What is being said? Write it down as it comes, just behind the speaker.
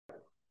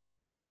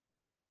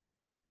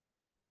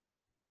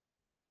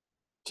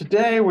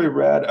Today we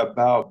read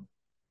about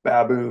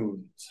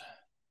baboons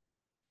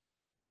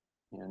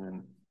in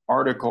an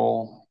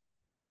article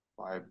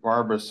by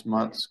Barbara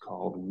Smuts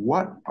called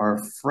 "What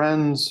Are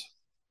Friends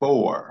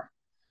For?"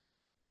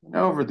 And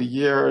over the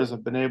years,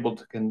 I've been able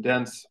to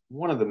condense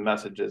one of the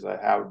messages I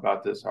have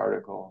about this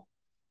article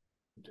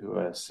into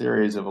a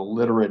series of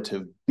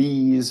alliterative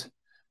B's,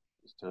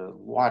 to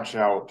watch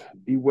out,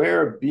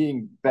 beware of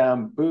being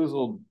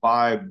bamboozled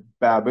by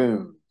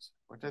baboons,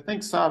 which I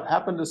think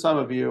happened to some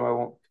of you. I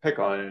won't pick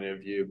on any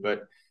of you,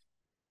 but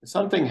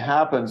something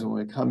happens when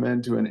we come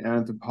into an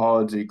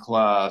anthropology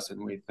class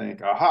and we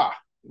think, aha,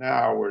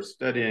 now we're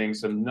studying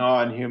some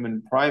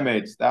non-human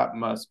primates. That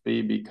must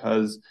be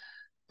because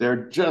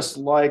they're just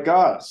like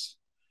us.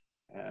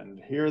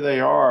 And here they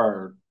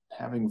are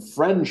having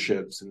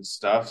friendships and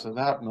stuff. So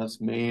that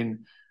must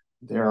mean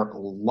they're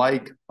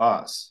like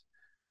us.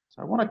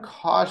 So I want to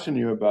caution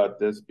you about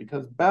this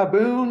because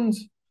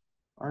baboons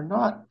are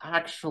not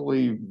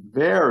actually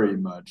very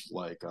much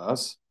like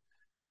us.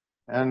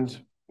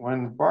 And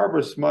when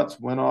Barbara Smuts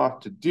went off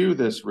to do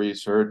this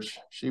research,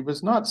 she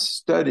was not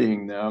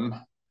studying them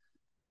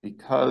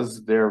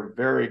because they're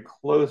very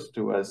close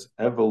to us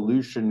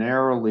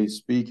evolutionarily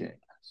speaking.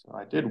 So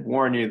I did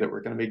warn you that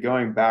we're going to be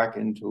going back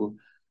into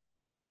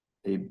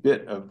a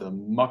bit of the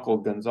Muckle,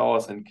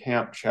 Gonzalez, and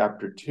Camp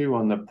chapter 2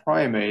 on the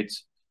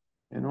primates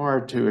in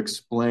order to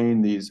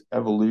explain these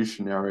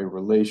evolutionary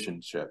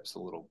relationships a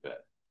little bit.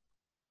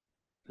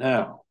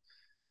 Now,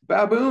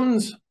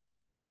 baboons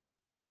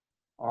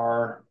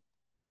are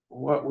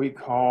what we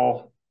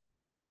call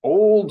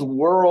old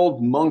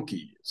world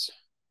monkeys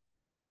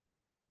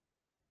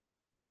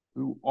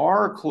who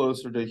are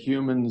closer to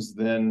humans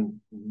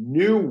than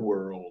new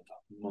world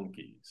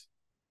monkeys.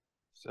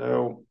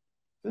 So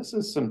this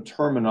is some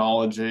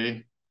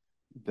terminology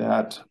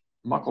that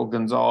Muckle,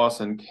 Gonzalez,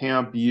 and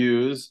Camp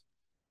use,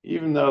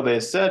 even though they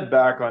said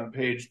back on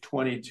page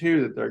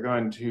 22 that they're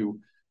going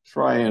to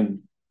try and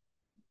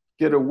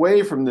get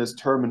away from this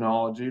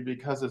terminology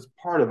because it's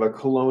part of a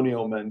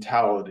colonial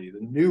mentality. The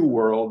New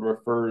World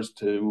refers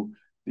to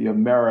the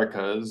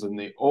Americas, and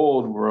the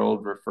Old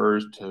World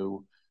refers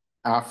to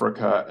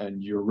Africa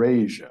and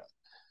Eurasia.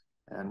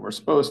 And we're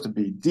supposed to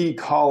be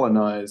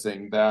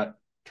decolonizing that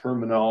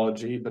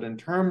terminology, but in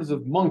terms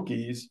of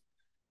monkeys,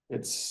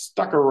 it's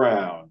stuck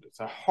around. It's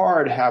a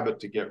hard habit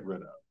to get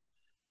rid of.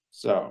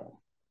 So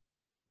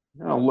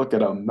I'm going to look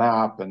at a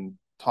map and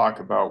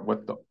talk about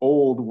what the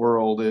old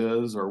world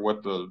is, or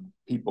what the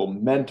people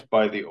meant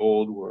by the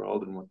old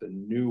world, and what the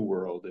new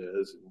world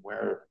is, and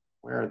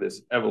where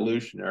this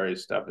evolutionary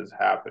stuff is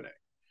happening.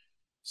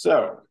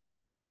 So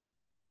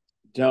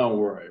don't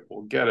worry,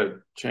 we'll get a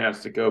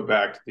chance to go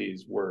back to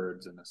these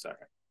words in a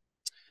second.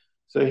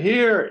 So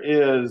here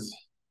is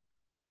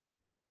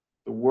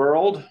the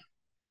world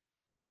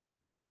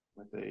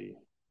with a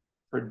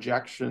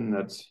projection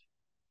that's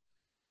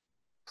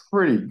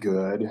pretty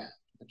good.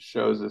 It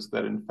shows us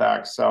that, in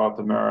fact, South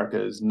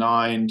America is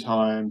 9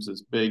 times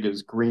as big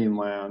as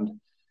Greenland,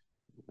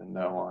 even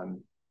though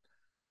on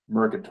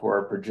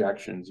Mercator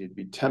projections, you'd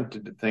be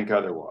tempted to think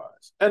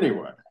otherwise.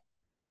 Anyway,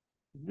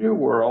 New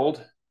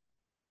World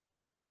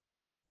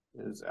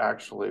is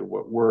actually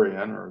what we're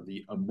in, or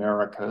the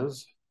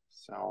Americas,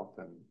 South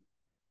and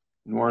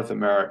North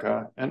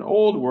America. And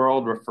Old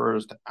World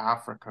refers to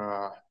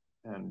Africa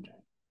and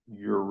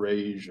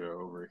Eurasia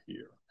over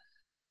here.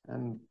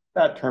 And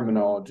that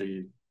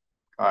terminology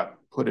got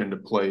put into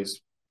place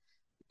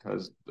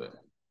because the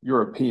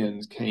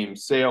Europeans came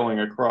sailing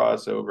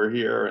across over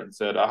here and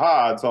said,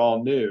 aha, it's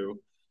all new.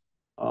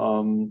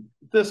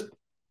 This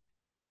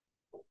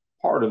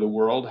part of the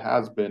world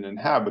has been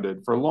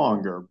inhabited for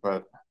longer,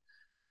 but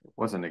it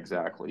wasn't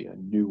exactly a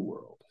new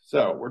world.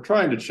 So we're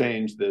trying to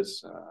change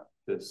this,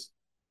 this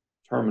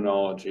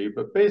terminology,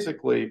 but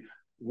basically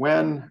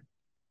when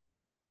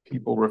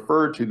people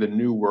refer to the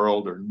New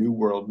World or New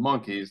World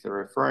monkeys, they're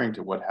referring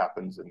to what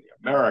happens in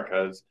the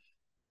Americas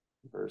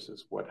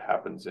versus what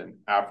happens in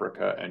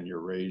Africa and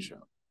Eurasia.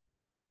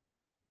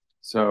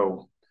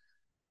 So,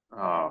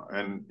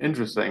 and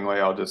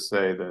interestingly, I'll just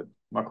say that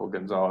Muckle,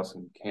 Gonzalez,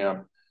 and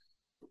Camp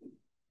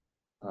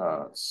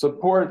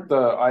support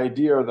the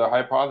idea or the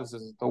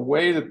hypothesis that the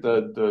way that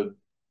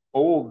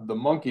the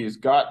monkeys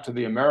got to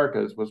the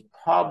Americas was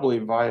probably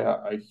via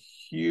a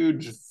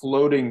huge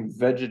floating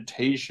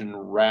vegetation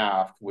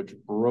raft which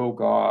broke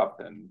off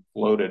and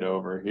floated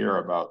over here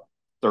about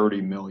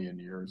 30 million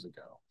years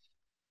ago.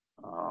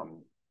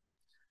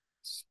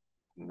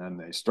 And then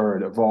they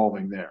started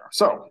evolving there.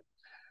 So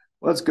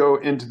let's go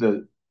into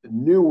the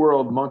New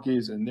World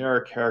monkeys and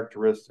their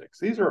characteristics.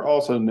 These are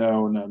also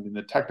known, I mean,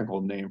 the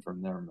technical name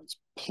from them is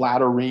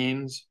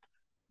platyrrhenes,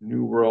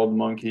 New World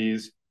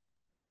monkeys.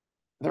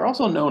 They're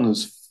also known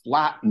as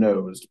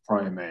flat-nosed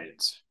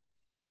primates.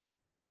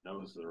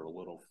 Noses that are a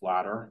little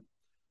flatter.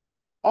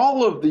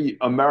 All of the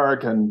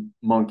American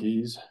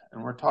monkeys,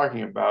 and we're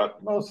talking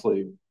about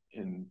mostly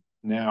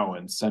now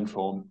in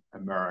Central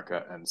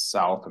America and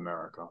South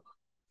America,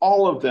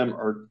 all of them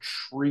are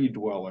tree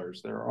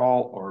dwellers. They're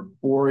all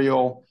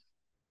arboreal,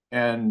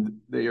 and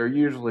they are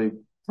usually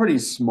pretty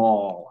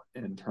small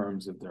in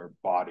terms of their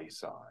body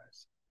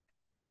size.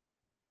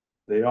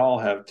 They all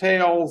have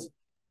tails,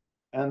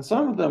 and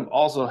some of them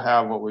also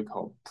have what we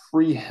call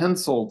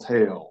prehensile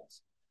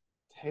tails,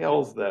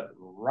 tails that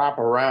wrap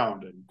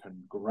around and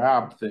can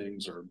grab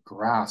things or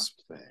grasp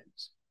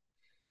things.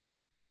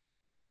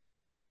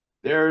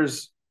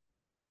 There's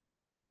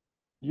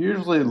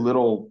usually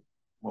little,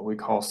 what we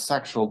call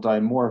sexual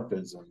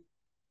dimorphism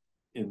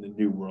in the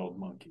New World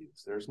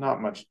monkeys. There's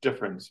not much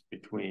difference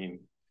between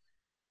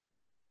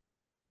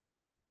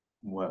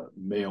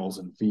males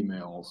and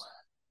females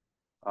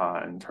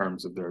in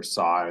terms of their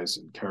size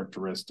and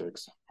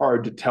characteristics.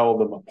 Hard to tell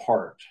them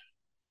apart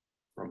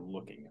from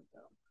looking at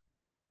them.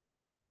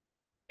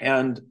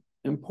 And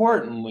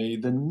importantly,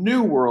 the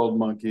New World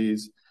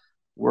monkeys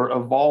were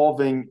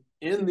evolving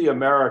in the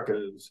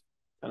Americas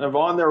kind of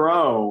on their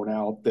own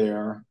out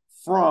there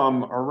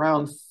from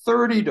around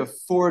 30 to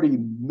 40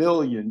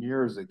 million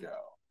years ago,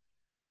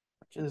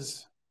 which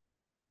is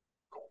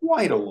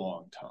quite a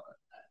long time.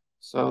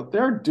 So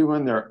they're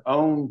doing their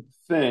own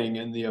thing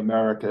in the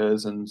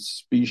Americas and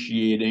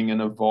speciating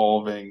and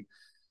evolving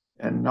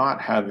and not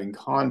having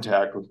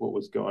contact with what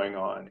was going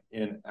on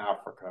in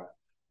Africa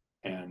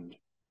and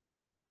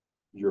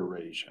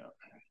Eurasia.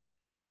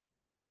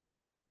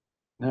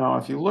 Now,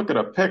 if you look at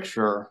a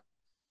picture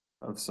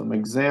of some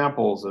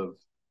examples of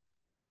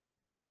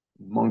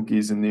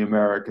monkeys in the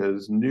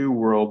Americas, New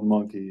World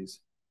monkeys,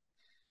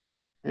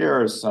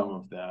 here are some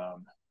of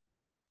them,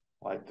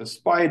 like the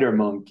spider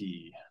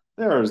monkey.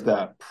 There's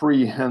that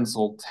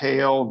prehensile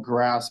tail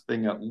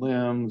grasping at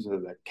limbs, or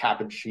the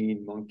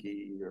capuchin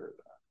monkey, or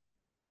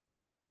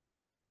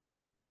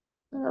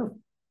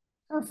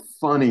they're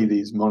funny,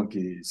 these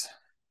monkeys.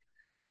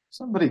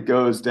 Somebody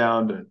goes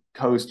down to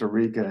Costa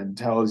Rica and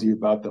tells you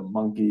about the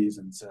monkeys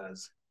and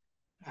says,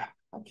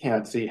 I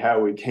can't see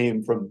how we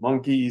came from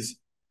monkeys.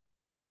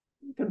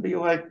 You can be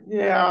like,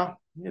 yeah,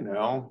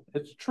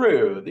 it's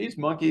true. These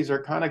monkeys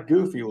are kind of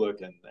goofy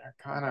looking.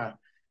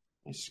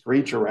 They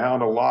screech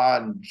around a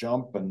lot and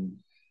jump, and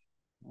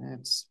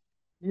it's,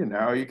 you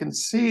can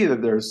see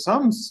that there's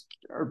some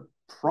are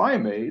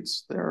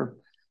primates. They're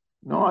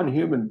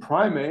non-human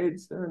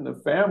primates. They're in the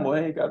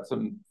family, got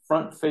some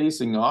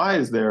front-facing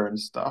eyes there and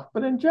stuff.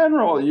 But in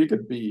general, you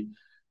could be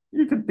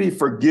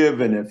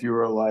forgiven if you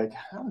were like,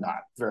 I'm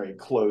not very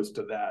close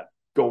to that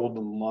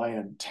golden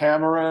lion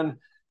tamarin.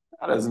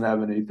 That doesn't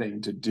have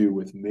anything to do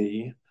with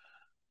me.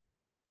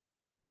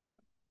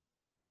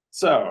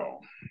 So,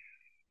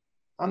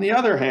 on the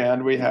other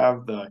hand, we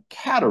have the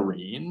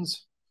catarrhines,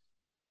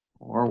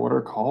 or what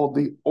are called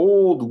the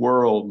old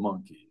world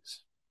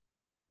monkeys.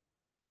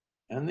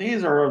 And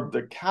these are,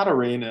 the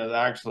catarrhine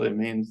actually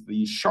means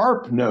the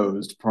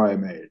sharp-nosed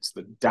primates,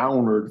 the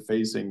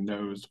downward-facing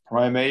nosed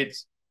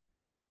primates.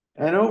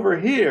 And over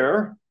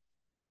here,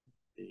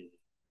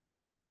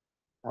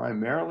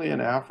 primarily in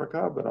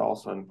Africa, but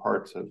also in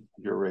parts of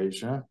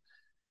Eurasia,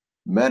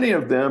 many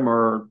of them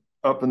are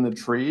up in the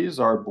trees,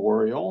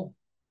 arboreal,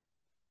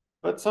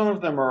 but some of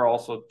them are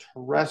also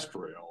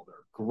terrestrial. They're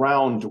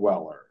ground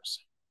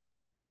dwellers.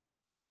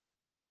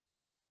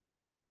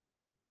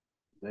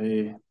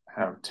 They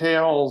have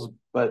tails,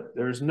 but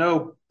there's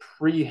no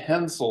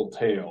prehensile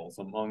tails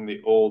among the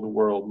old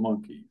world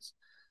monkeys.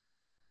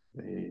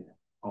 They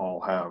all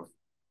have,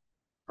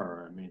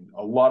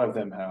 a lot of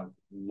them have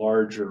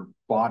larger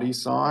body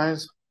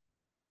size.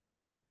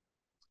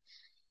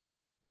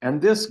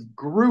 And this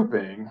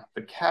grouping,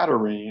 the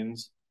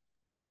catarrhines,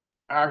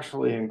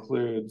 actually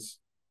includes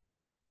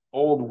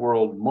old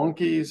world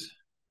monkeys,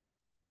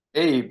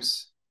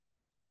 apes,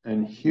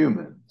 and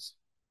humans,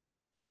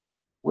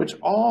 which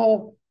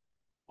all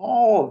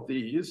of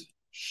these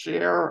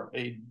share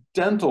a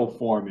dental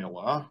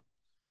formula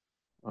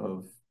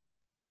of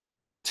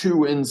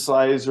 2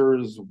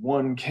 incisors,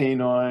 1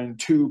 canine,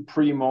 2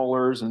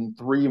 premolars, and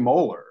 3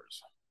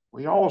 molars.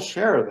 We all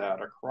share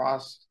that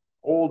across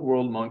old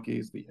world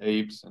monkeys, the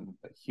apes, and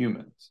the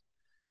humans.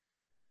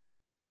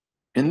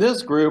 In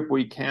this group,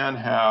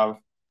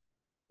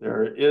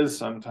 there is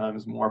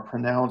sometimes more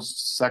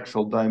pronounced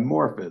sexual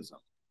dimorphism.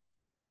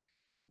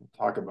 We'll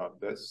talk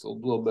about this a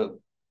little bit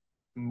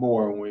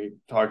more when we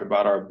talk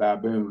about our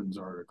baboons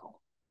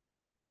article.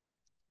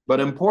 But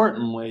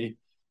importantly,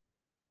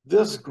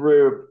 this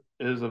group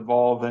is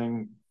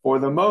evolving for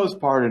the most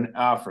part in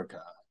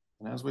Africa.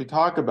 And as we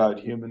talk about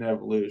human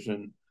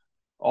evolution,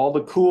 all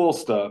the cool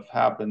stuff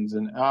happens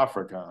in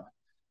Africa.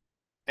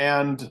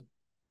 And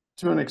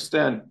to an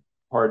extent,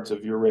 parts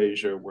of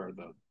Eurasia where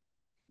the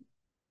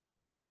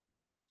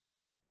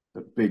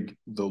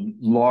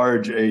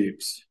large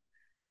apes,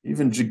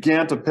 even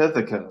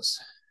Gigantopithecus,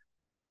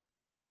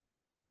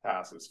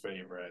 Pass's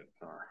favorite,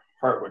 our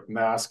Hartwick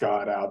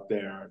mascot out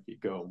there, if you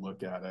go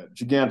look at it.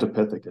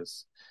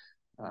 Gigantopithecus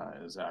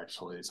is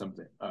actually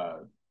something,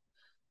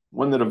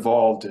 one that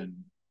evolved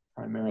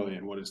primarily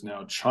in what is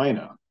now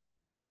China.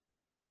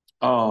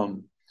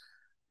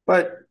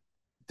 But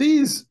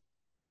the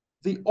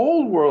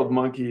old world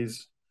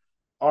monkeys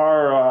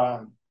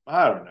are,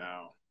 I don't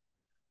know,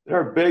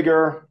 they're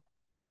bigger,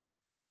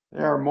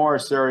 They are more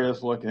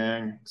serious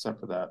looking, except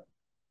for that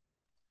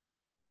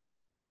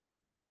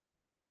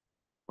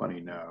funny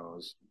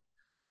nose.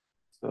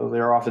 So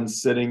they're often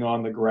sitting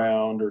on the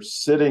ground or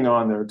sitting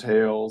on their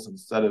tails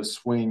instead of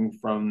swinging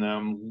from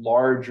them.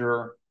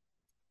 Larger,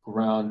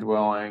 ground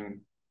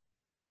dwelling,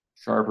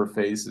 sharper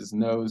faces,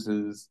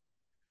 noses.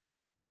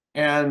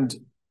 And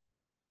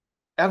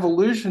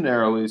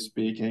evolutionarily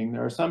speaking,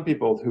 there are some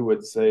people who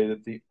would say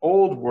that the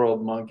old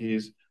world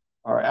monkeys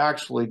are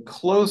actually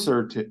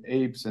closer to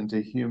apes and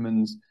to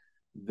humans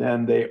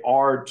than they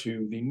are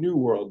to the new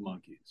world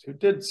monkeys, who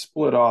did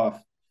split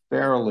off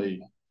fairly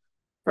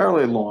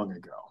long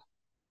ago.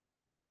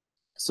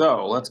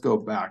 So let's go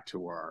back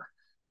to our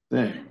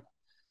thing.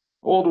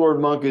 Old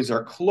world monkeys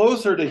are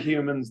closer to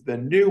humans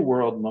than new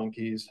world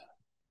monkeys,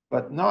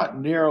 but not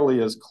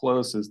nearly as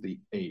close as the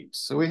apes.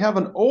 So we have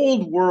an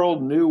old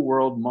world, new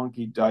world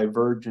monkey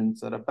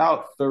divergence at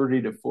about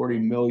 30 to 40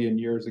 million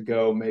years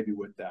ago, maybe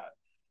with that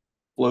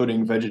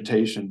floating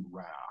vegetation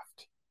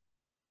raft.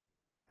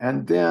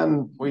 And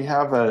then we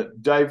have a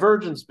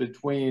divergence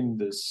between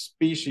the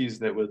species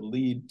that would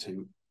lead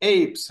to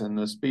apes and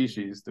the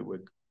species that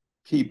would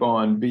keep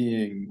on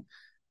being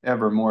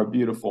ever more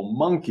beautiful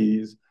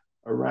monkeys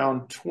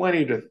around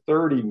 20 to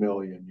 30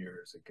 million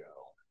years ago.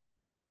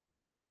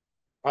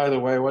 By the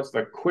way, what's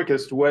the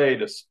quickest way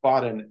to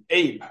spot an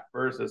ape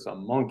versus a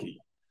monkey?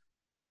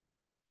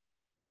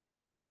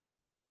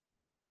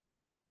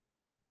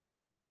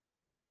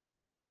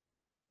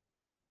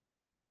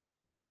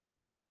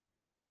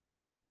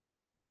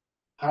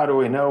 How do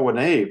we know an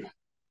ape?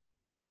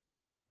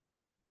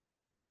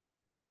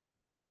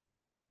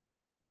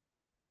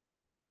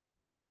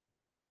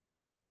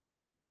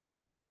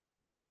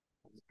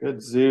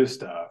 Good zoo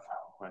stuff.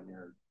 When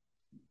you're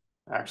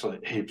actually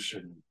apes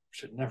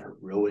should never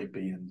really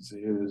be in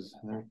zoos.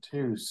 They're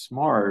too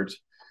smart.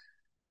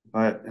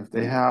 But if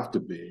they have to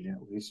be,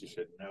 at least you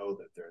should know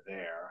that they're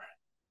there.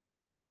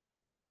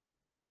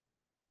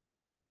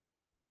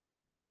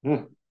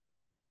 Hmm.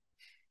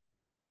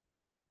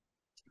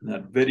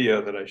 That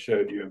video that I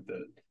showed you of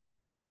the,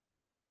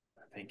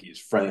 I think he's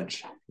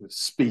French. He was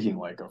speaking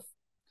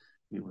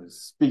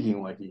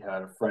like he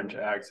had a French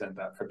accent.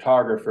 That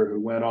photographer who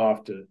went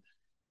off to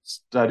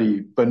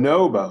study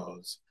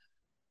bonobos.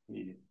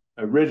 He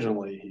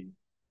originally he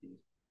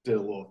did a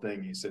little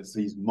thing. He says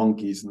these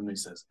monkeys, and then he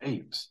says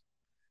apes.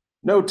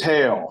 No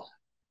tail.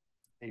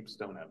 Apes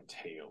don't have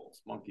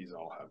tails. Monkeys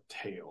all have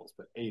tails,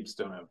 but apes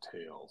don't have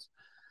tails.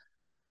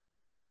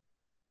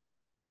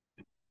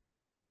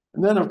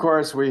 And then, of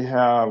course, we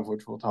have,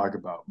 which we'll talk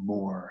about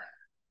more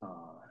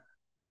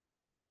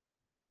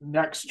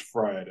next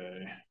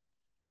Friday,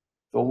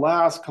 the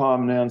last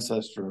common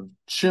ancestor of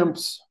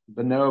chimps,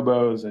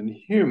 bonobos, and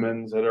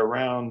humans at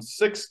around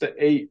 6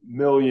 to 8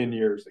 million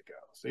years ago.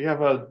 So you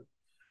have a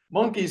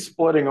monkey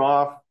splitting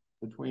off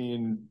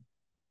between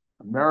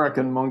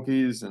American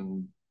monkeys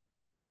and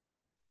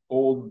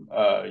old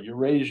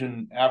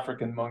Eurasian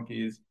African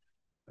monkeys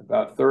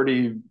about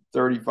 30,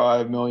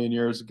 35 million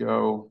years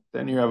ago.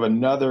 Then you have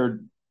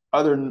other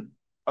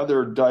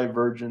other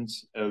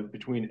divergence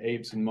between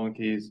apes and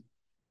monkeys.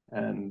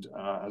 And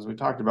as we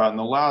talked about in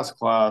the last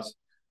class,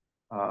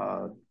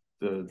 uh,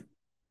 the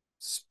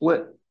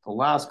split, the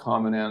last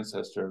common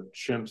ancestor of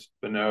chimps,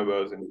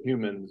 bonobos, and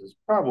humans is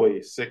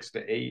probably 6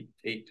 to 8,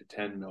 8 to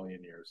 10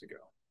 million years ago.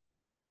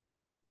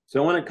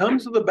 So when it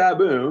comes to the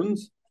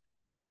baboons,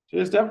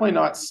 just definitely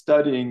not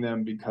studying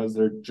them because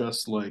they're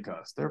just like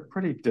us. They're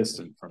pretty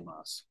distant from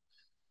us.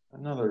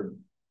 Another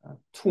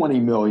 20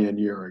 million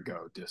year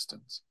ago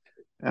distance.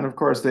 And of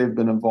course, they've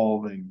been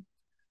evolving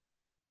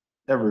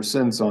ever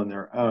since on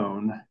their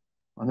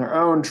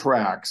own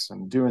tracks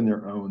and doing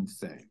their own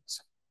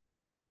things.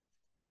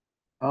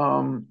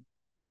 Thought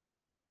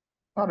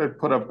I'd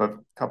put up a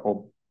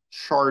couple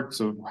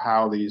charts of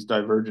how these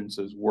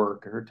divergences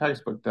work. Her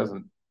textbook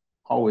doesn't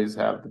always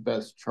have the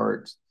best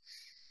charts.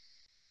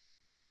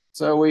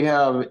 So we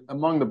have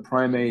among the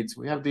primates,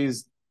 we have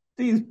these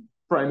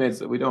primates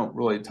that we don't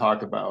really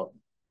talk about,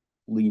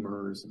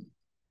 lemurs, and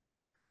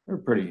they're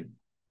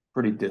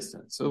pretty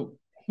distant. So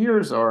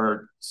here's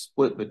our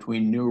split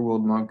between New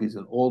World monkeys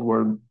and Old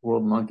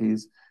World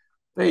monkeys.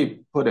 They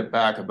put it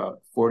back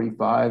about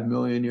 45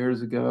 million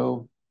years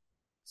ago.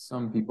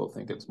 Some people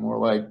think it's more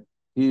like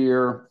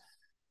here.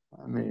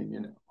 I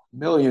mean,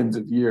 millions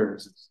of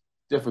years. It's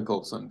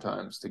difficult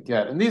sometimes to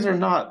get. And these are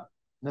not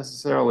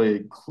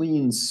necessarily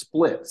clean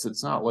splits.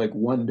 It's not like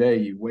one day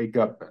you wake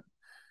up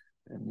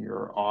and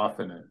you're off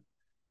in a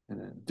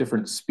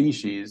different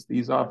species.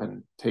 These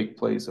often take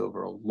place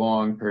over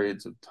long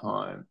periods of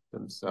time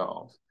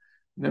themselves.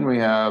 And then we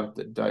have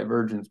the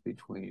divergence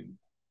between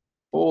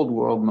old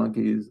world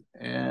monkeys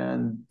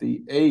and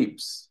the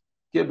apes,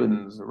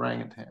 gibbons,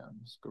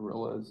 orangutans,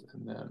 gorillas,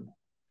 and then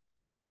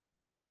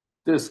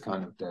this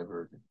kind of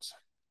divergence.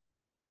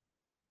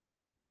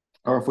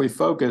 Or if we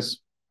focus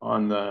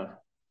on the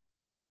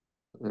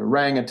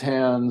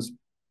orangutans,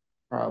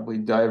 probably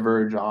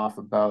diverge off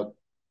about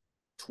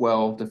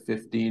 12 to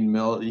 15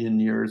 million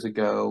years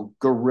ago,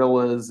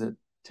 gorillas at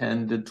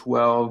 10 to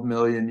 12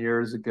 million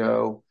years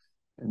ago,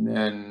 And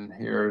then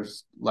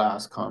here's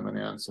last common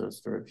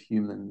ancestor of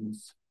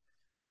humans,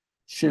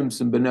 chimps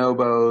and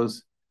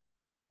bonobos.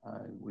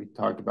 We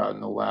talked about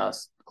in the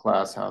last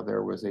class how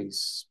there was a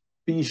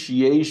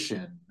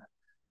speciation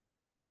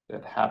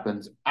that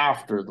happens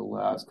after the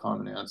last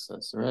common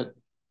ancestor at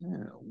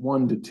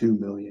 1 to 2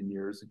 million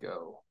years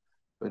ago.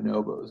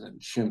 Bonobos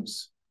and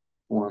chimps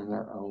form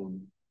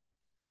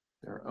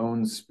their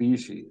own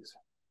species.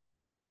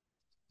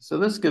 So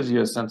this gives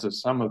you a sense of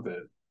some of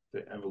the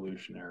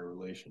evolutionary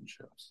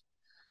relationships.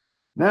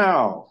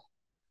 Now,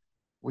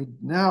 we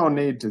now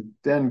need to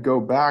then go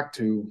back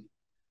to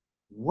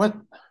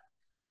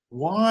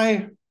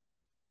why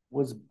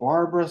was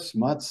Barbara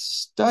Smuts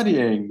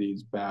studying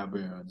these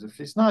baboons? If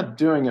she's not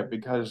doing it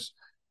because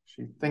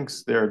she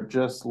thinks they're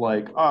just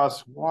like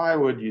us, why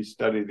would you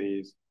study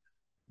these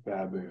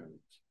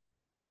baboons?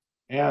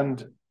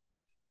 And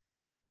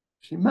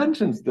she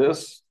mentions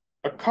this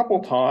a couple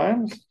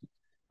times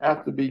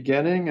at the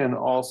beginning and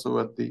also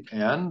at the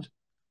end.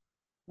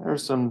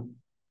 There's some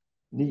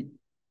neat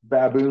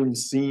baboon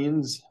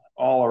scenes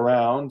all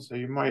around, so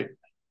you might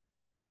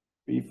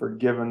be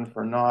forgiven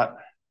for not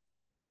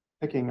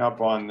picking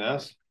up on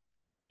this.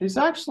 He's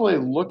actually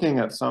looking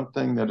at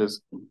something that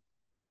is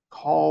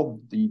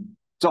called the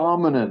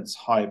dominance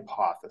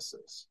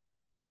hypothesis.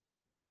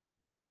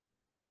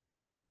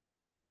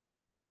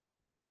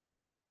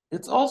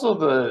 It's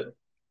also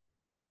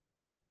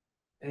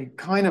a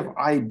kind of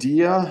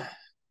idea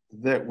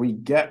that we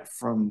get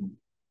from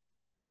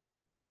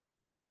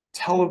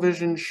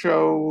television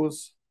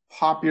shows,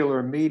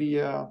 popular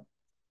media,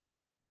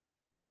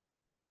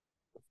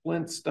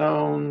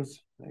 Flintstones.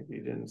 Maybe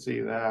you didn't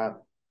see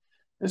that.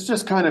 It's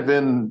just kind of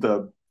in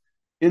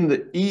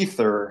the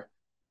ether,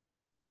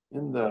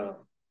 in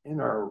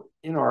our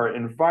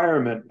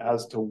environment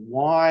as to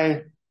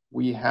why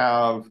we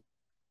have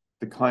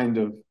the kind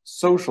of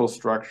social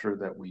structure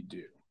that we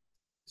do.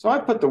 So I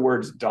put the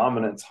words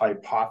dominance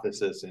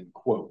hypothesis in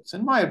quotes.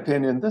 In my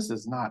opinion, this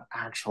is not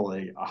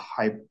actually a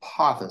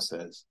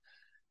hypothesis.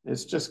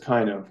 It's just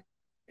kind of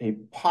a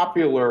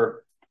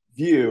popular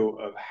view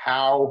of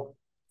how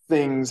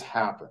things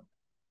happen.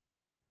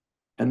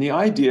 And the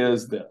idea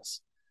is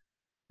this,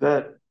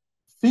 that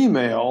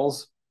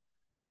females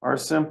are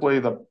simply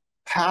the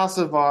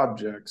passive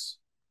objects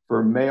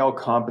for male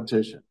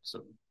competition.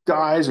 So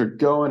guys are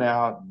going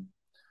out and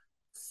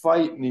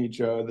fighting each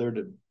other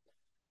to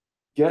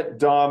get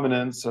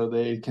dominance so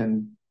they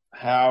can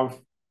have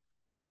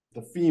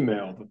the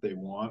female that they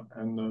want.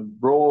 And the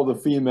role of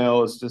the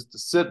female is just to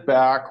sit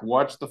back,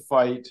 watch the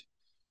fight,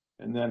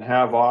 and then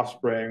have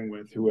offspring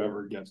with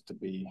whoever gets to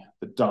be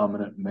the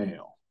dominant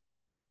male.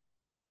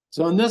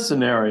 So in this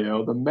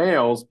scenario, the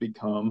males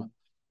become,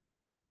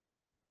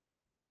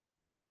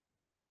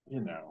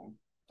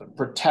 the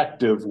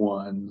protective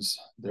ones.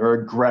 They're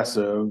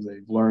aggressive.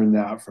 They've learned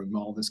that from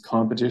all this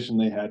competition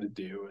they had to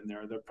do. And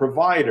they're the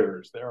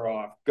providers. They're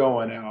off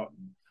going out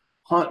and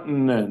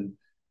hunting and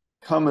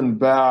coming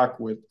back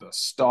with the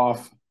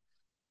stuff.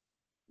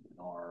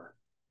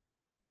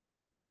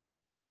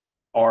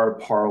 Our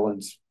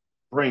parlance,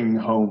 bring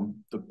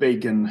home the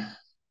bacon,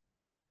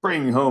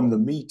 bring home the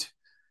meat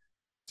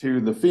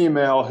to the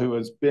female who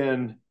has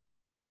been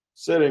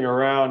sitting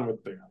around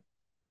with the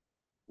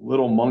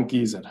little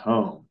monkeys at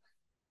home.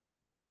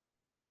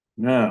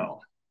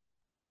 Now,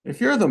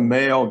 if you're the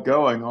male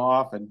going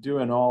off and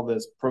doing all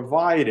this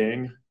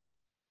providing,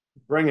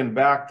 bringing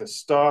back the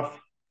stuff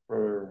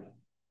for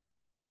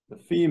the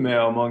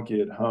female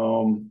monkey at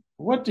home,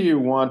 what do you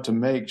want to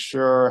make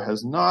sure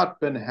has not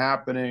been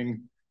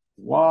happening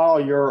while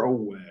you're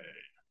away?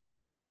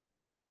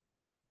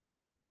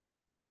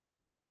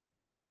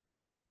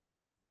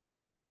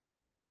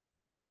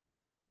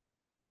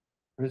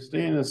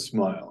 Christine is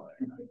smiling.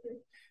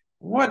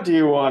 What do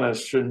you want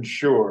to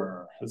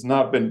ensure has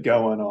not been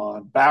going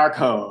on back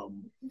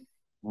home?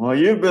 Well,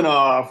 you've been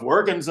off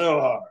working so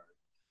hard.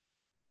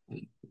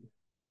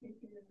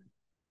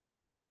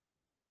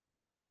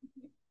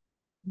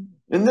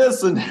 In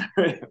this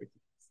scenario,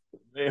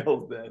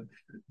 males then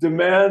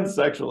demand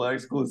sexual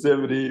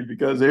exclusivity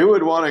because who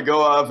would want to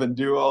go off and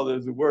do all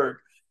this work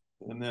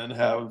and then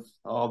have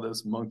all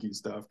this monkey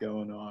stuff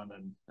going on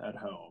and at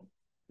home?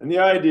 And the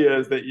idea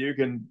is that you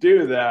can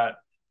do that.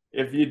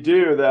 If you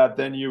do that,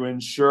 then you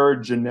ensure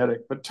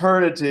genetic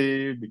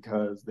paternity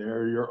because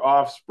they're your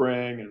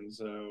offspring. And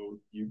so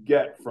you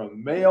get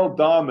from male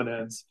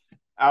dominance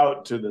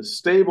out to the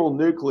stable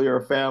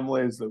nuclear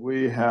families that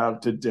we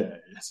have today.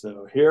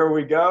 So here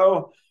we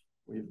go.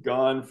 We've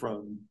gone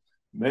from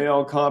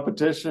male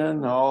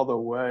competition all the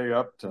way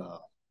up to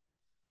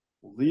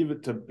Leave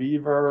It to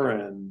Beaver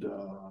and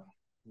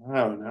I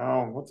don't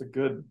know, what's a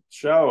good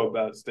show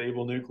about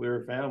stable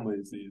nuclear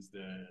families these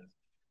days?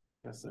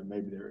 I guess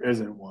maybe there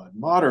isn't one.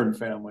 Modern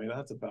Family,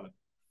 that's about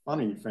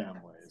funny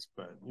families,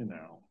 but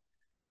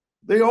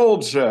the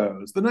old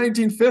shows, the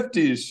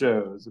 1950s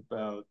shows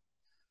about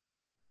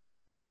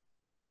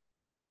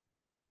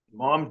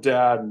mom,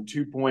 dad, and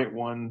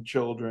 2.1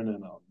 children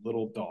and a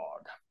little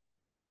dog.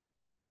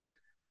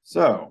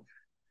 So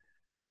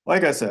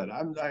like I said,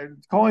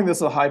 I'm calling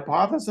this a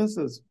hypothesis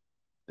is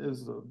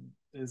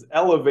is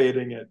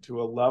elevating it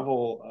to a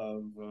level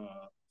of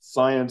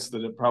science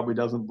that it probably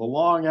doesn't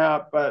belong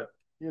at. But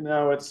you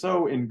know, it's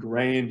so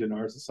ingrained in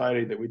our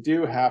society that we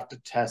do have to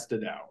test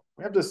it out.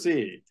 We have to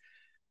see.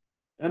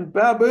 And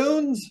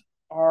baboons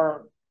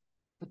are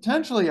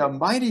potentially a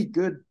mighty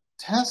good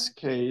test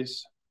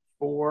case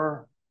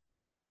for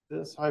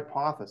this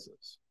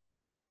hypothesis.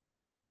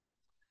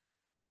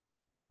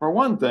 For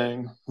one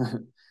thing,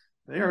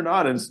 they are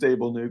not in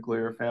stable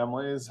nuclear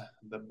families.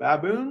 The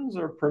baboons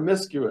are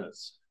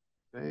promiscuous.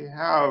 They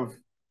have,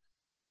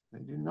 they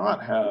do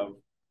not have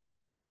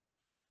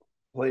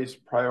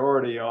placed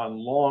priority on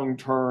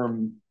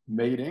long-term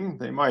mating.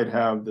 They might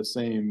have the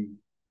same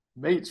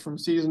mates from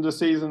season to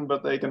season,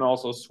 but they can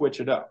also switch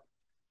it up.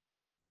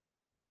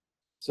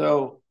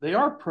 So they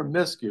are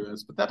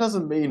promiscuous, but that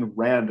doesn't mean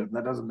random.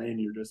 That doesn't mean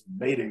you're just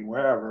mating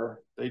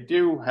wherever. They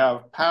do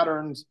have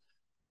patterns.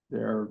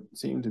 They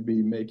seem to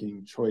be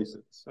making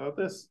choices. So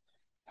this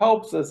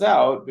helps us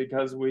out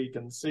because we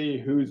can see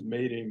who's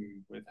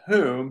mating with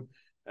whom.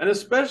 And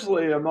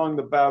especially among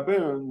the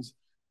baboons,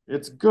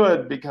 it's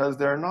good because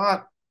they're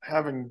not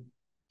having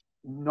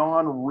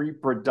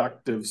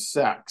non-reproductive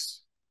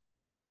sex.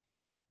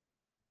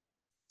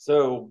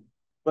 So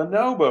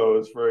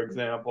bonobos, for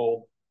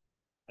example,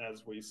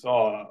 as we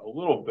saw a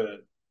little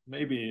bit,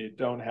 maybe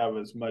don't have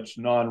as much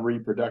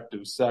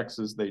non-reproductive sex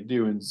as they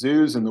do in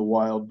zoos in the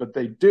wild, but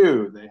they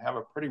do. They have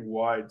a pretty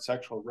wide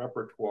sexual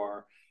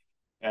repertoire.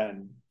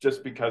 And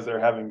just because they're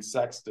having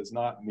sex does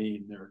not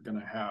mean they're going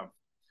to have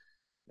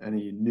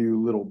any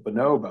new little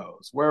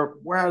bonobos.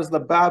 Whereas the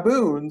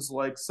baboons,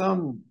 like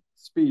some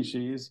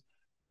species,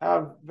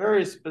 have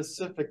very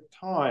specific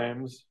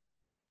times.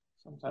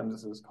 Sometimes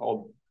this is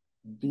called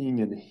being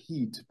in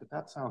heat, but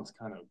that sounds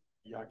kind of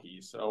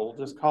yucky. So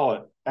we'll just call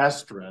it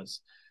estrus,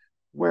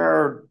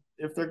 where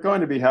if they're going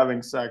to be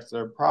having sex,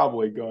 they're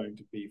probably going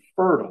to be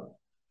fertile.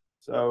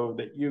 So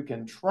that you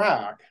can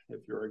track, if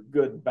you're a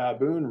good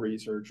baboon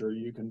researcher,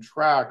 you can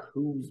track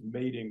who's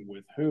mating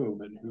with whom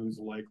and who's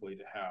likely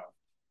to have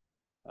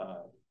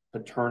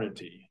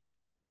paternity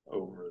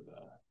over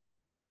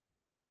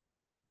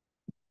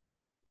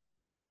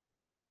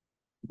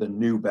the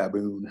new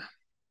baboon.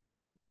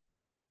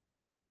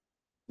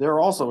 They're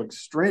also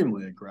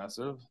extremely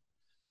aggressive,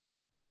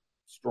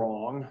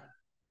 strong,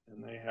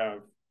 and they have,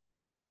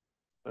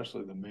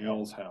 especially the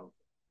males, have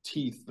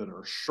teeth that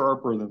are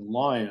sharper than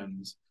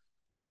lions,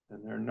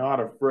 and they're not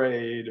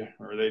afraid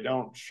or they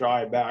don't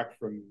shy back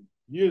from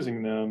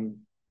using them.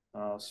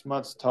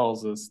 Smuts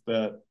tells us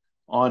that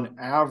on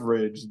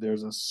average,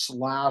 there's a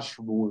slash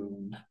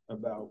wound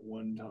about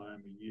one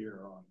time a year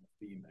on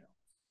the female.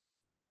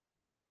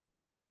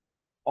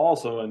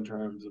 Also, in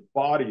terms of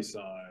body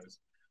size,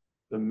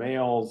 the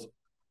males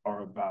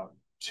are about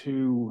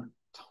 2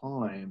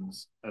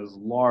 times as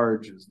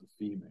large as the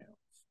females.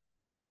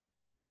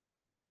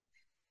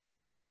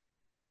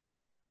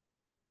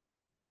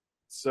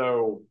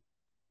 So,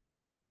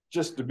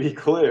 just to be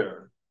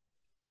clear,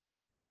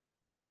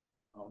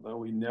 although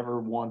we never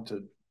want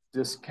to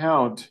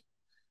discount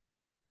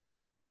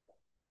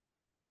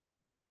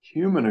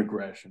human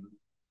aggression,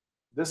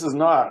 this is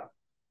not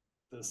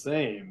the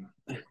same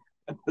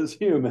as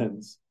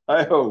humans.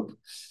 I hope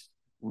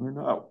we're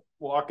not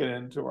walking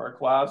into our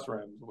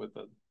classrooms with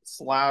a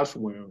slash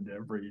wound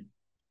every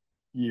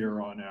year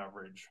on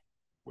average.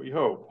 We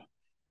hope.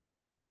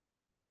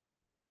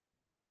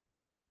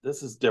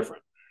 This is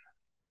different.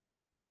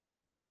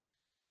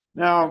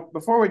 Now,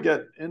 before we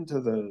get into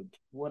the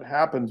what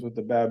happens with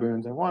the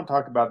baboons, I want to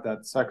talk about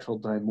that sexual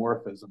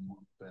dimorphism a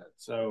little bit.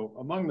 So,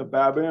 among the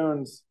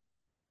baboons,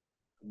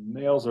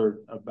 males are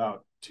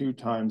about 2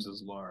 times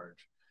as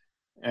large.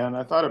 And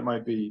I thought it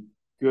might be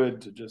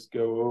good to just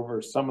go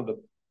over some of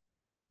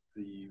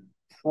the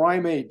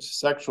primate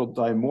sexual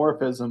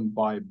dimorphism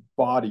by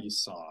body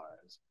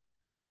size,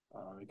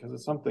 because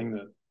it's something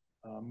that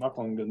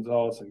Muckling,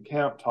 Gonzalez, and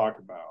Camp talk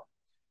about.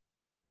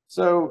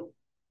 So,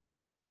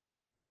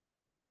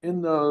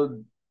 in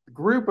the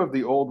group of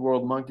the old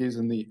world monkeys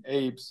and the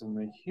apes and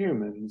the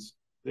humans,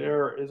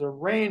 there is a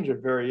range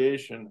of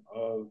variation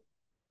of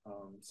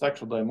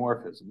sexual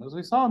dimorphism. As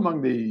we saw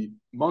among the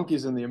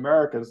monkeys in the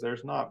Americas,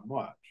 there's not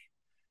much.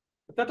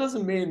 But that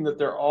doesn't mean that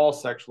they're all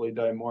sexually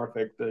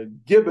dimorphic. The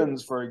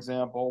gibbons, for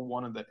example,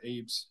 one of the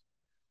apes,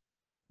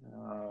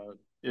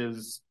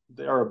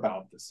 they're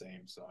about the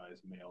same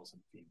size, males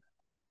and females.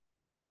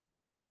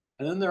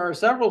 And then there are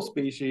several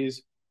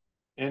species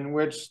in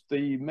which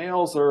the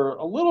males are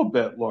a little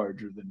bit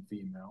larger than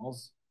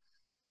females,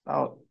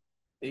 about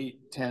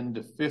 8, 10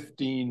 to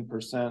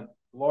 15%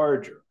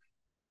 larger.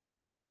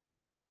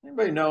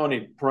 Anybody know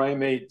any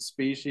primate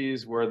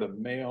species where the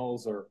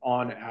males are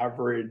on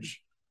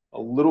average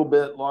a little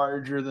bit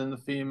larger than the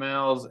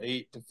females,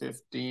 8 to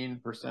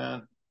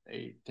 15%,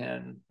 8,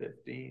 10,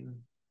 15?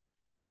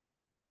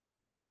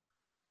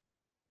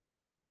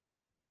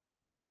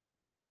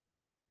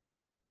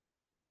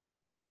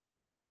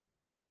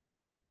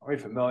 Are we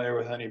familiar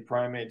with any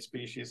primate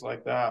species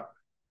like that?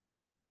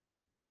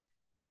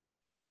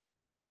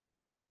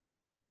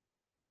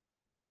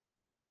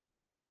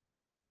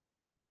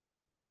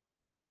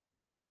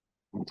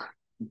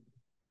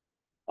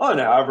 on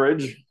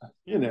average,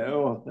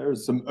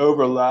 there's some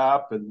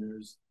overlap and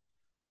there's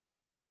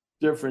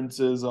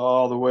differences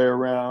all the way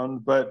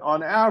around. But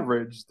on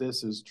average,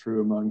 this is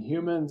true among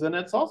humans, and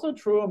it's also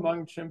true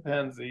among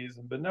chimpanzees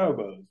and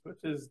bonobos, which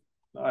is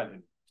not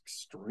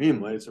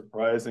extremely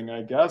surprising,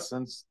 I guess,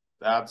 since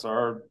that's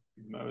our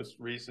most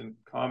recent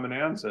common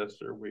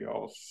ancestor. We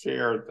all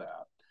share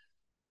that.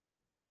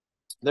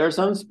 There are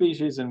some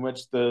species in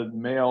which the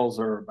males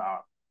are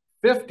about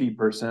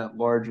 50%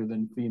 larger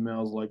than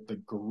females, like the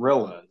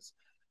gorillas.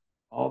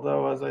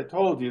 Although, as I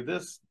told you,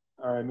 as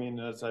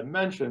I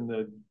mentioned,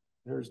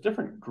 there's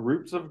different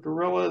groups of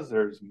gorillas.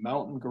 There's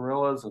mountain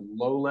gorillas and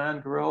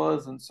lowland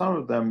gorillas, and some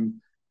of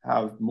them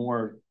have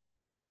more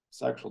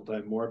sexual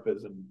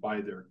dimorphism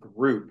by their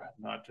group,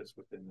 not just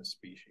within the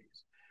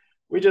species.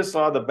 We just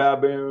saw the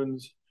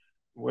baboons,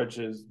 which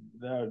is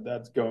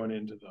that's going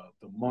into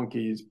the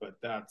monkeys, but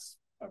that's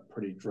a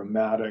pretty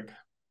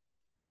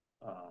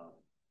uh,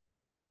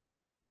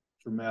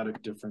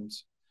 dramatic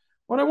difference.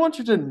 What I want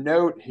you to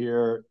note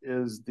here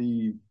is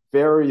the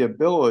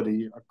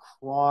variability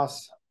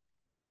across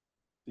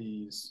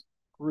these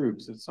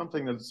groups. It's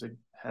something that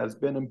has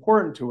been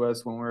important to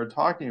us when we're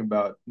talking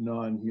about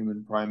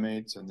non-human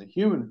primates, and the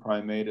human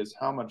primate is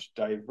how much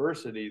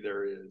diversity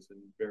there is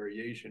and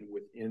variation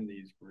within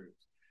these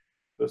groups.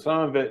 So some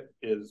of it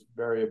is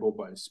variable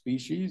by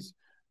species,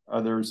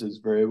 others is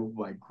variable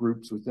by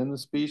groups within the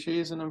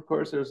species, and of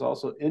course there's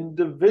also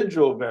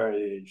individual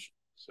variation.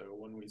 So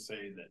when we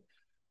say that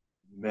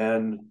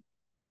men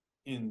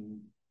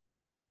in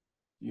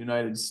the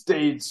United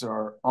States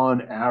are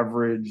on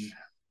average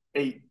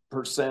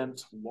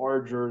 8%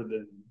 larger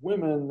than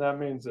women, that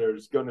means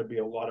there's going to be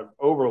a lot of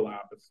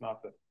overlap. It's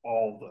not that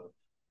all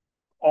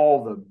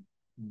the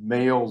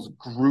males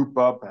group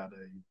up at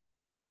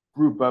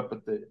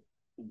the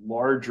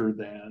larger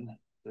than.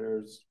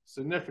 There's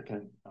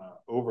significant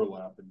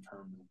overlap in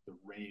terms of the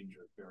range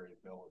of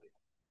variability.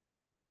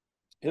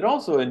 It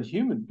also, in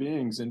human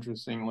beings,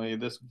 interestingly,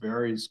 this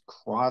varies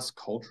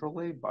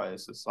cross-culturally by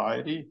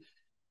society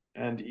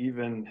and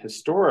even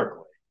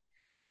historically.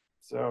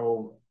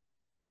 So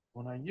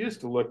when I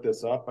used to look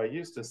this up, I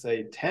used to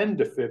say 10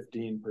 to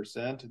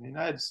 15%. In the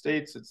United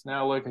States, it's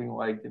now looking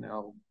like,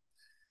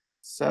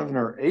 7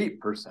 or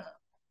 8%.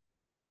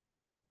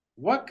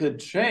 What could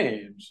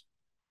change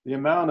the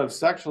amount of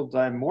sexual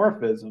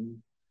dimorphism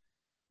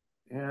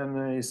in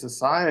a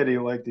society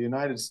like the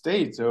United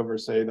States over,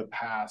 say, the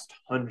past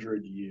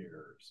 100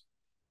 years?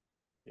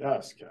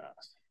 Yes,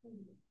 Cass.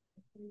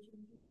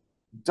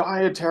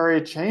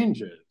 Dietary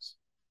changes.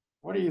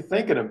 What are you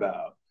thinking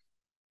about?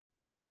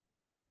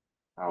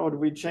 How would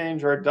we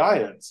change our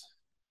diets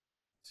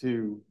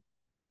to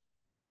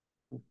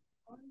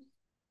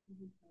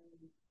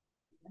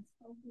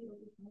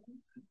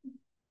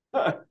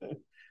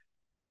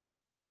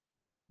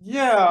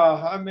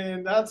yeah, I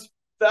mean that's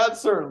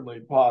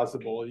certainly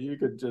possible. You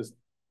could just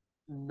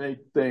make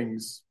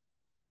things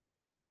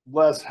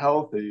less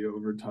healthy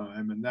over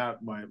time, and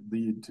that might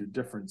lead to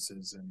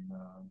differences in the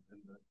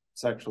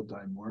sexual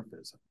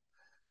dimorphism.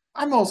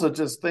 I'm also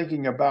just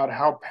thinking about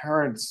how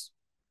parents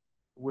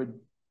would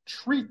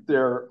treat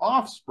their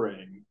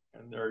offspring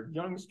and their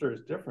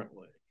youngsters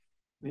differently.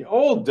 In the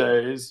old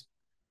days,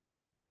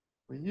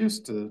 we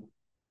used to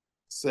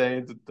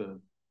say that the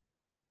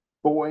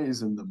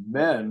boys and the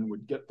men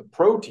would get the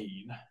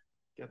protein,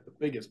 get the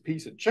biggest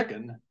piece of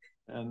chicken,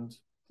 and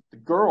the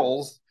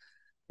girls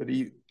could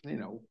eat,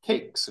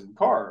 cakes and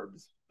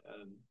carbs.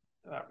 And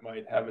that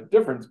might have a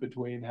difference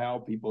between how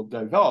people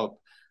develop.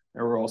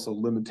 There were also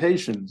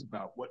limitations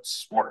about what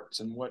sports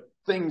and what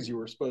things you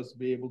were supposed to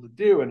be able to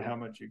do and how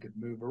much you could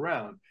move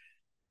around.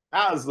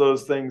 As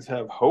those things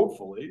have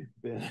hopefully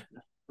been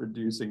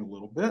reducing a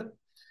little bit,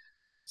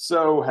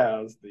 so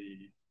has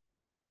the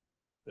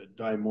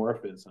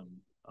dimorphism,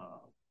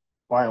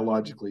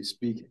 biologically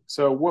speaking.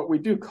 So what we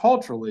do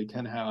culturally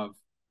can have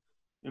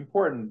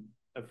important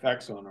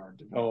effects on our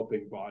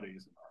developing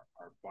bodies and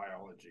our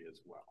biology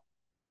as well.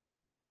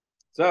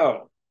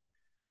 So,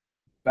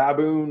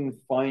 baboon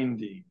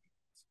findings.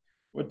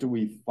 What do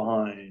we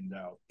find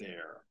out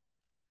there?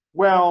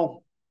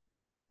 Well,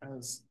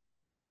 as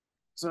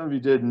some of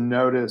you did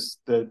notice,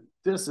 that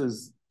this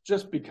is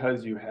just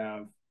because you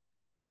have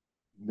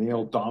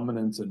male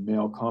dominance and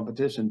male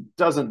competition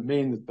doesn't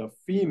mean that the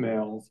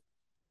females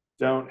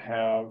don't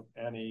have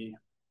any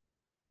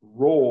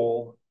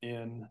role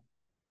in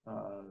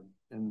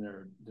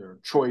their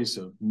choice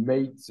of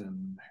mates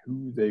and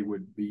who they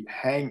would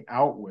hang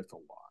out with a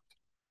lot.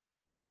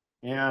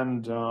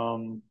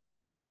 And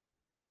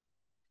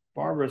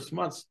Barbara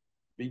Smuts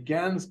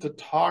begins to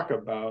talk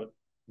about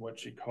what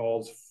she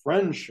calls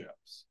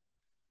friendships.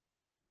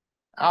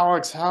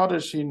 Alex, how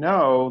does she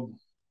know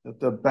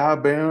that the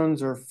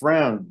baboons are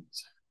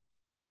friends?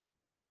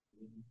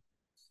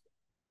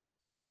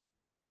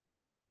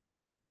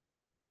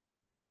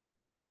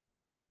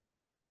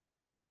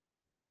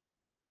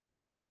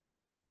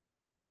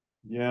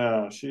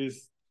 Yeah,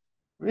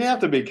 we have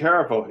to be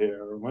careful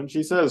here. When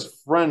she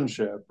says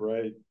friendship,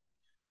 right?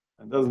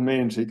 It doesn't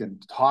mean she can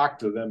talk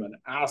to them and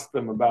ask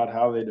them about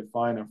how they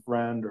define a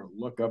friend or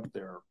look up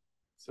their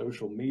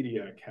social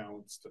media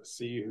accounts to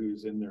see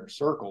who's in their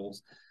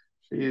circles.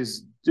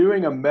 She's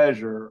doing a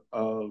measure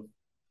of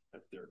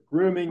if they're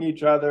grooming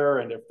each other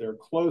and if they're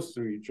close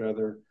to each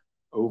other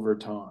over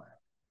time.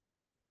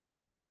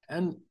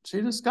 And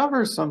she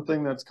discovers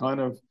something that's kind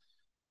of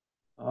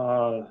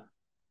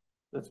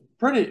that's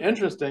pretty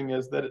interesting,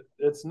 is that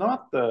it's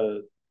not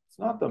the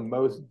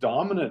most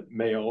dominant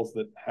males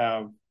that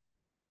have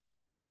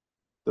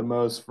the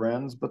most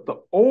friends, but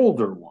the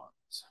older ones.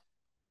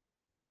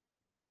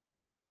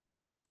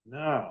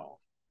 Now,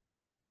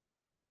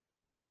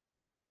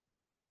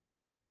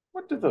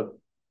 what do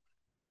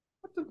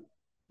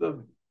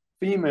the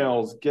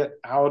females get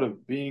out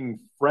of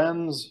being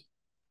friends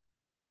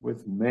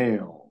with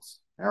males?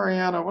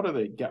 Ariana, what do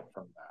they get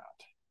from that?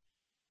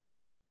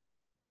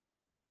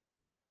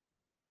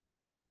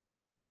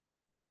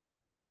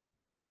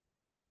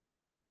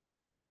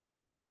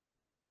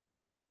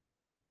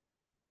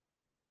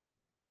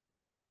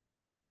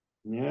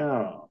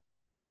 Yeah,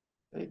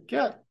 they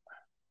get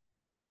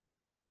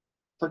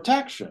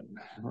protection,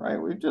 right?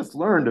 We've just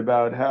learned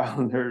about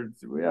how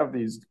we have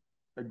these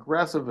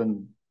aggressive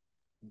and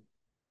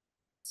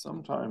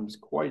sometimes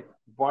quite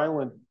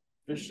violent,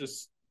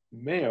 vicious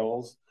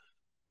males.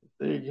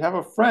 They have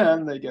a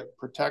friend, they get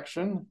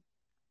protection,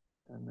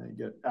 and they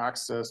get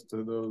access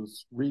to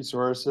those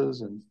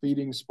resources and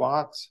feeding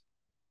spots.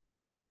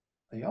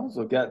 They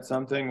also get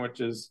something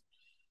which is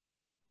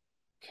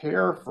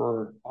care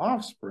for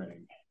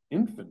offspring,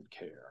 infant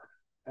care.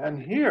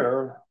 And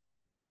here,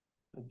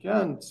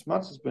 again,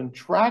 Smuts has been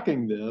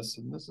tracking this,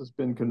 and this has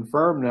been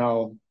confirmed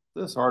now.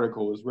 This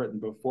article was written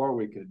before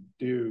we could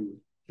do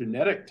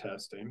genetic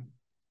testing,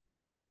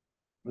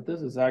 but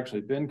this has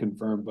actually been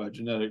confirmed by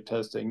genetic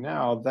testing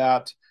now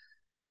that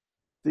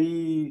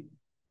the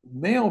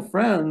male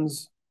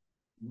friends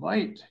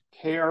might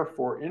care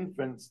for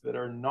infants that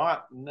are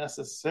not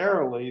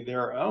necessarily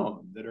their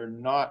own, that are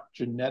not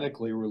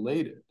genetically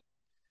related.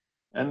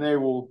 And they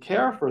will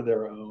care for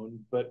their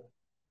own, but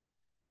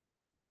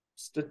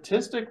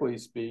statistically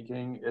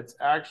speaking, it's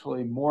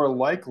actually more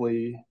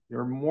likely,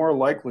 you're more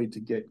likely to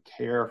get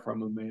care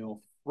from a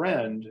male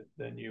friend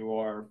than you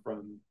are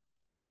from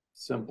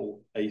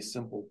a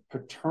simple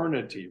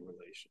paternity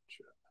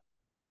relationship.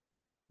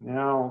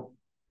 Now,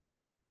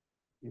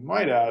 you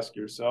might ask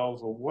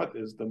yourselves, well, what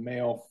is the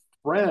male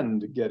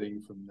friend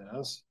getting from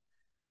this?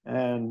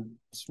 And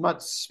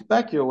Smuts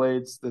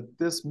speculates that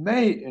this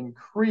may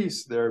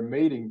increase their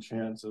mating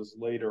chances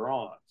later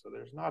on. So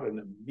there's not an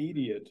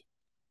immediate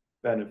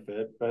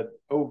benefit, but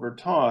over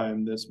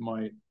time, this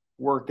might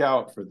work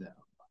out for them.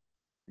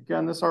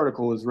 Again, this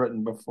article was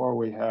written before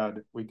we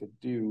could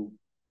do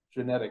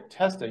genetic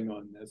testing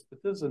on this,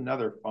 but this is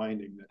another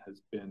finding that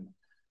has been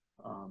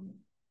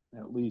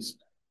at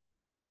least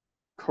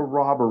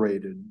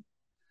corroborated,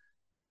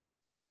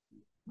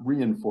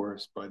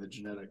 reinforced by the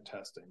genetic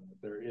testing,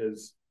 that there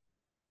is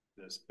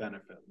this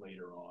benefit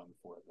later on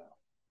for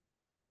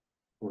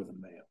the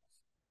males.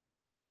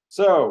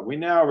 So we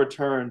now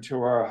return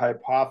to our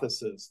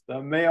hypothesis,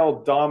 the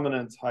male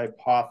dominance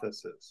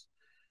hypothesis.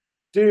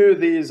 Do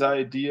these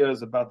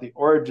ideas about the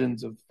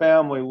origins of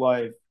family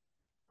life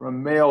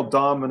from male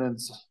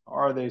dominance,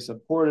 are they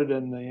supported?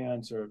 And the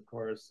answer, of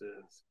course,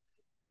 is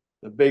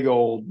the big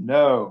old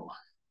no.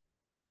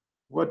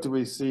 What do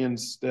we see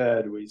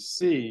instead? We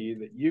see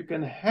that you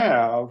can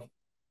have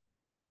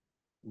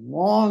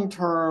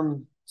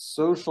long-term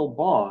social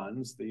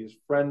bonds, these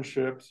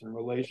friendships and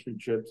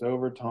relationships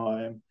over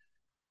time,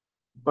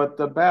 but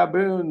the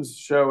baboons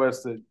show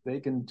us that they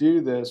can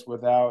do this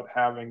without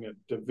having a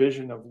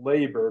division of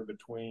labor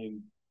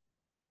between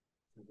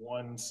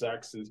one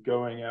sex is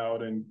going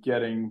out and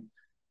getting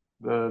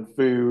the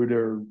food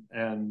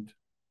and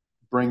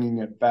bringing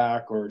it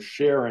back or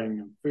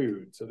sharing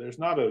food. So there's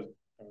not a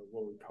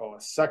what we call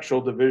a sexual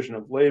division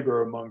of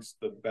labor amongst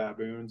the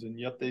baboons, and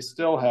yet they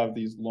still have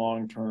these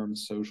long-term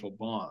social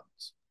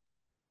bonds.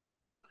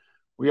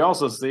 We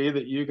also see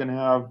that you can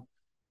have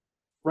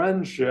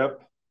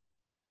friendship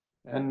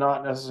and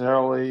not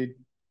necessarily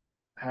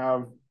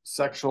have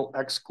sexual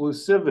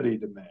exclusivity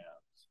demands.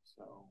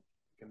 So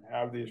you can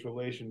have these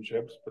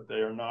relationships, but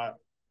they are not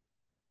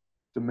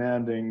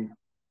demanding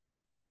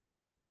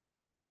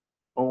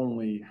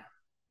only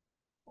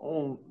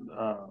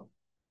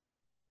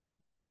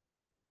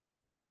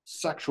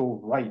sexual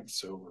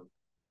rights over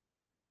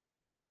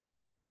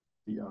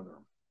the other.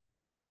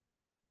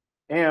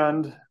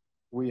 And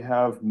we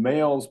have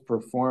males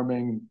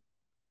performing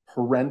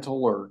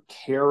parental or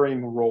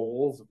caring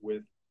roles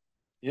with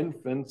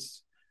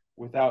infants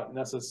without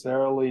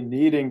necessarily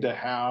needing to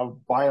have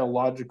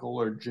biological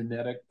or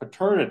genetic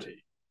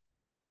paternity.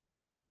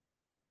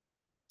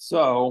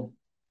 So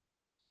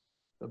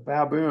the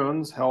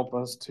baboons help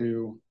us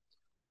to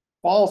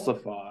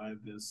falsify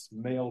this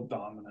male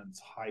dominance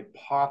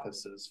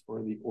hypothesis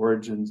for the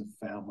origins of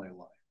family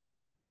life.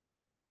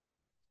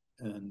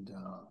 And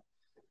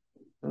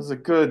this is a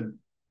good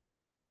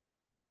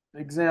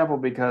example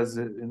because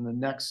in the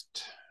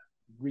next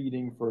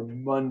reading for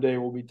Monday,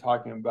 we'll be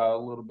talking about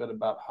a little bit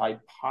about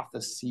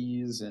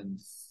hypotheses and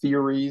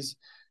theories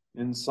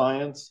in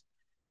science.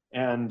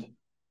 And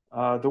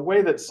the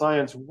way that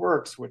science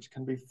works, which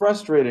can be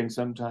frustrating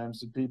sometimes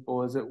to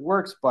people, is it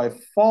works by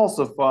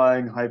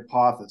falsifying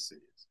hypotheses.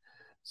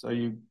 So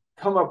you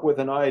come up with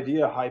an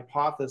idea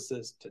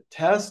hypothesis to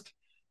test,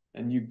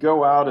 and you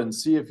go out and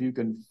see if you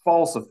can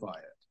falsify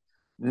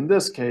it. In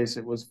this case,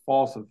 it was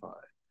falsified.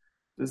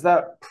 Does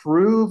that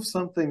prove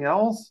something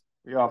else?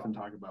 We often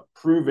talk about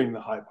proving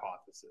the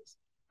hypothesis.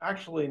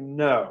 Actually,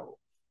 no.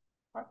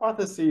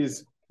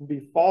 Hypotheses can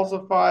be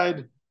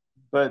falsified,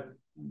 but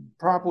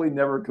probably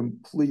never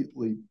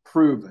completely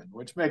proven,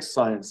 which makes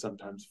science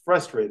sometimes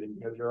frustrating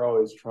because you're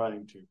always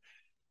trying to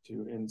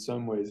in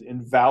some ways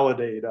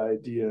invalidate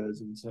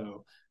ideas, and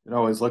so it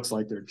always looks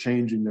like they're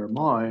changing their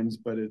minds,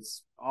 but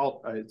it's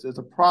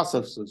a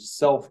process of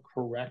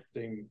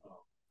self-correcting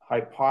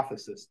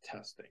hypothesis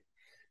testing.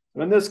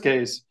 So in this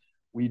case,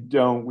 we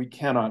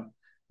cannot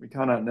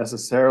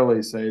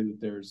necessarily say that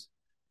there's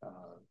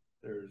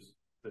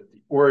that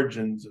the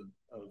origins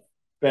of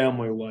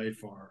family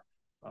life are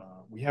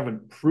we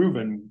haven't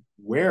proven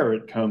where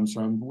it comes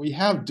from, but we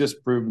have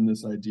disproven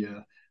this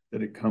idea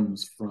that it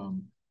comes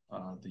from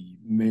the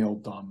male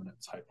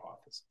dominance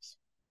hypothesis.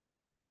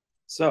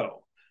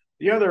 So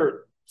the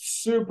other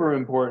super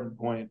important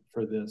point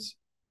for this,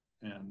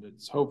 and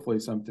it's hopefully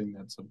something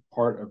that's a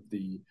part of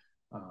the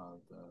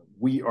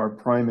We Are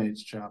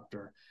Primates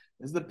chapter,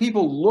 is that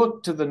people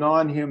look to the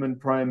non-human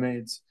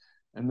primates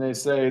and they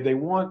say they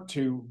want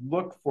to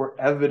look for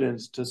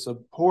evidence to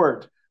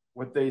support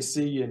what they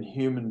see in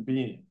human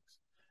beings.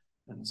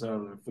 And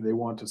so if they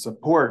want to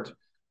support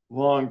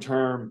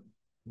long-term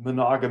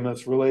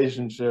monogamous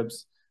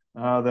relationships,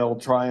 they'll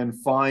try and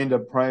find a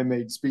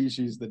primate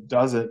species that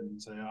does it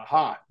and say,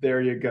 aha,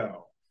 there you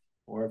go.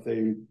 Or if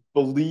they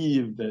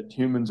believe that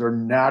humans are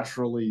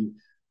naturally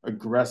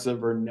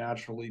aggressive or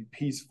naturally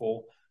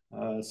peaceful,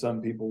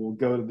 some people will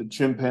go to the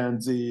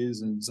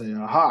chimpanzees and say,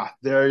 aha,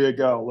 there you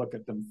go. Look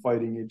at them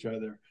fighting each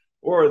other.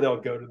 Or they'll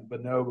go to the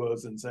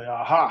bonobos and say,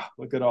 aha,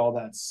 look at all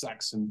that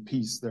sex and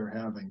peace they're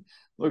having.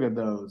 Look at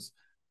those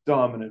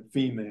dominant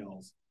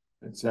females,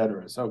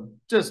 etc. So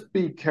just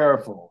be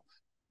careful.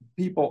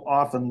 People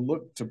often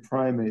look to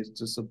primates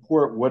to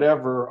support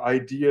whatever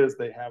ideas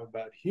they have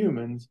about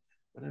humans.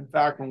 But in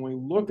fact, when we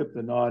look at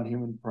the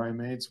non-human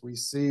primates, we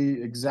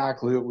see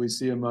exactly what we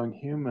see among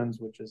humans,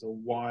 which is a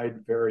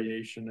wide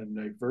variation and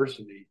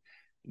diversity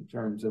in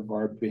terms of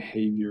our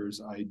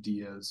behaviors,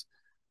 ideas,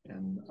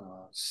 and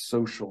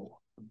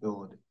social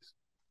abilities.